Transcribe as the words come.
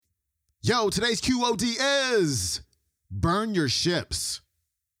Yo, today's QOD is burn your ships.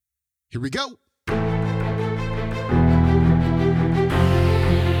 Here we go.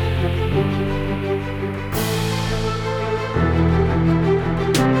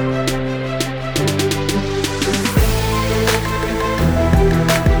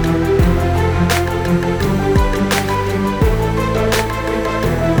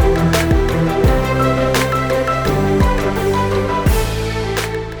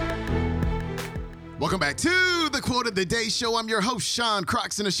 Welcome back to the Quote of the Day Show. I'm your host, Sean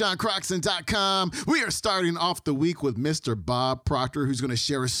Croxton of SeanCroxton.com. We are starting off the week with Mr. Bob Proctor, who's going to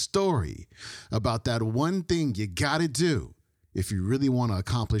share a story about that one thing you got to do if you really want to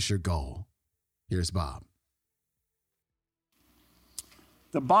accomplish your goal. Here's Bob.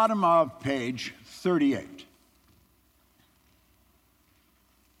 The bottom of page 38.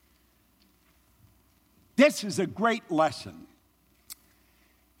 This is a great lesson.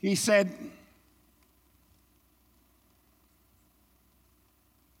 He said,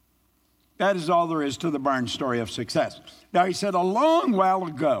 that is all there is to the barn story of success. Now, he said, a long while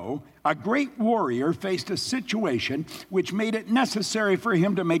ago, a great warrior faced a situation which made it necessary for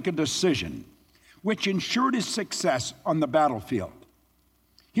him to make a decision, which ensured his success on the battlefield.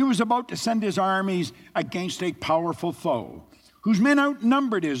 He was about to send his armies against a powerful foe, whose men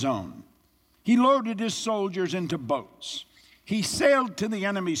outnumbered his own. He loaded his soldiers into boats. He sailed to the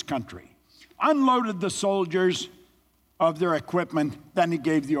enemy's country, unloaded the soldiers of their equipment, then he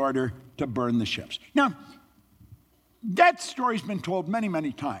gave the order to burn the ships. Now, that story's been told many,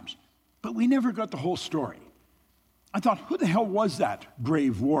 many times, but we never got the whole story. I thought, who the hell was that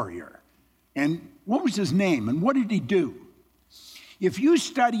brave warrior? And what was his name? And what did he do? If you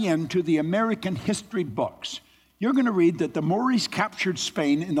study into the American history books, you're going to read that the Moors captured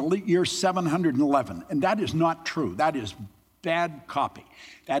Spain in the year 711, and that is not true. That is bad copy.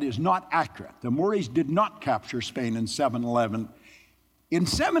 That is not accurate. The Moors did not capture Spain in 711. In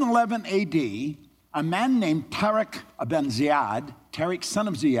 711 AD, a man named Tariq ibn Ziyad, Tariq son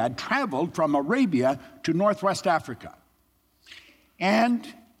of Ziyad, traveled from Arabia to northwest Africa. And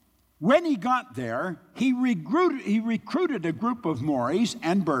when he got there, he recruited a group of Moors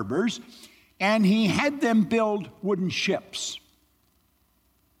and Berbers, and he had them build wooden ships.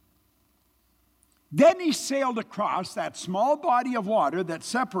 Then he sailed across that small body of water that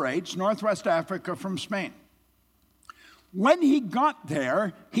separates northwest Africa from Spain. When he got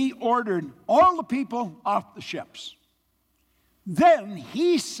there, he ordered all the people off the ships. Then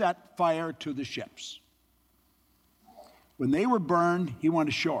he set fire to the ships. When they were burned, he went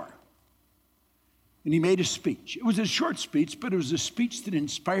ashore. And he made a speech. It was a short speech, but it was a speech that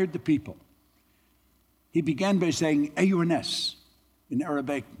inspired the people. He began by saying, Ayuhanas, in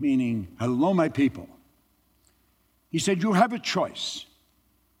Arabic, meaning, hello, my people. He said, you have a choice.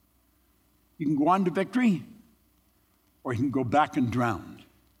 You can go on to victory, or you can go back and drown.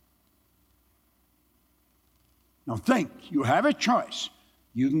 Now think, you have a choice.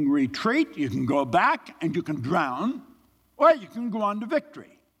 You can retreat, you can go back, and you can drown, or you can go on to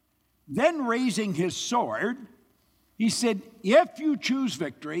victory. Then raising his sword, he said, if you choose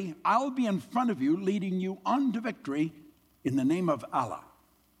victory, I'll be in front of you, leading you on to victory in the name of Allah.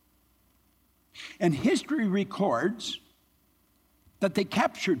 And history records that they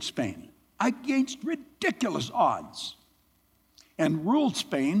captured Spain against ridiculous odds and ruled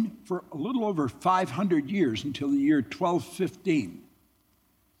Spain for a little over 500 years until the year 1215.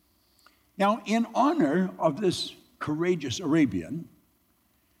 Now, in honor of this courageous Arabian,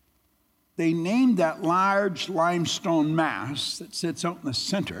 they named that large limestone mass that sits out in the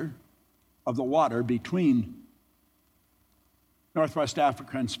center of the water between northwest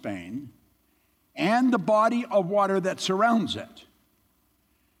Africa and Spain, and the body of water that surrounds it.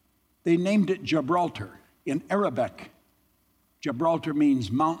 They named it Gibraltar. In Arabic, Gibraltar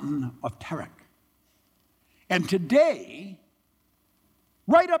means mountain of Tariq. And today,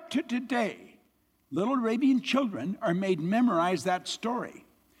 right up to today, little Arabian children are made memorize that story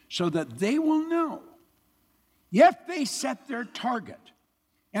so that they will know if they set their target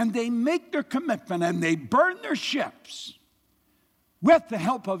and they make their commitment and they burn their ships, with the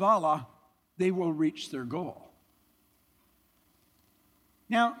help of Allah, they will reach their goal.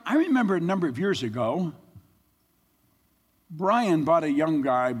 Now, I remember a number of years ago, Brian bought a young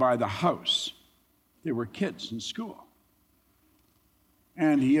guy by the house. They were kids in school.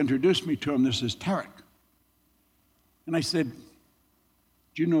 And he introduced me to him. This is Tariq. And I said,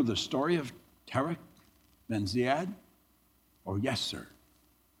 do you know the story of Tariq ben Ziyad? Oh, yes, sir.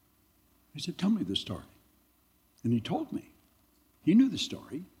 I said, tell me the story. And he told me. He knew the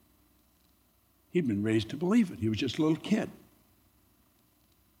story. He'd been raised to believe it. He was just a little kid.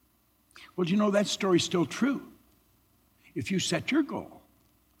 Well, you know, that story's still true. If you set your goal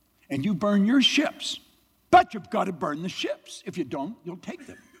and you burn your ships, but you've got to burn the ships. If you don't, you'll take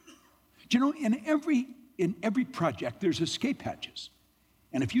them. Do you know, in every project, there's escape hatches.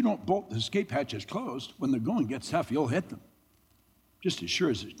 And if you don't bolt the escape hatches closed, when the going gets tough, you'll hit them. Just as sure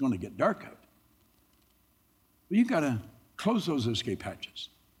as it's going to get dark out. But you've got to close those escape hatches.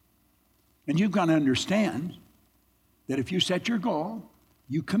 And you've got to understand that if you set your goal,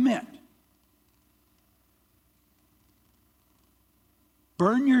 you commit.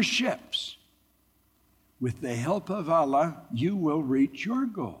 Burn your ships. With the help of Allah, you will reach your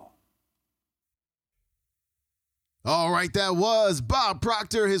goal. All right, that was Bob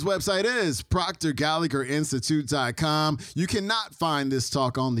Proctor. His website is proctorgallagherinstitute.com. You cannot find this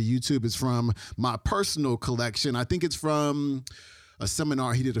talk on the YouTube. It's from my personal collection. I think it's from a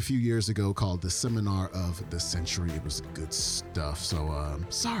seminar he did a few years ago called The Seminar of the Century. It was good stuff. So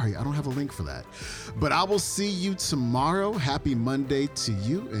sorry, I don't have a link for that. But I will see you tomorrow. Happy Monday to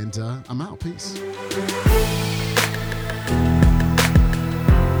you. And I'm out. Peace.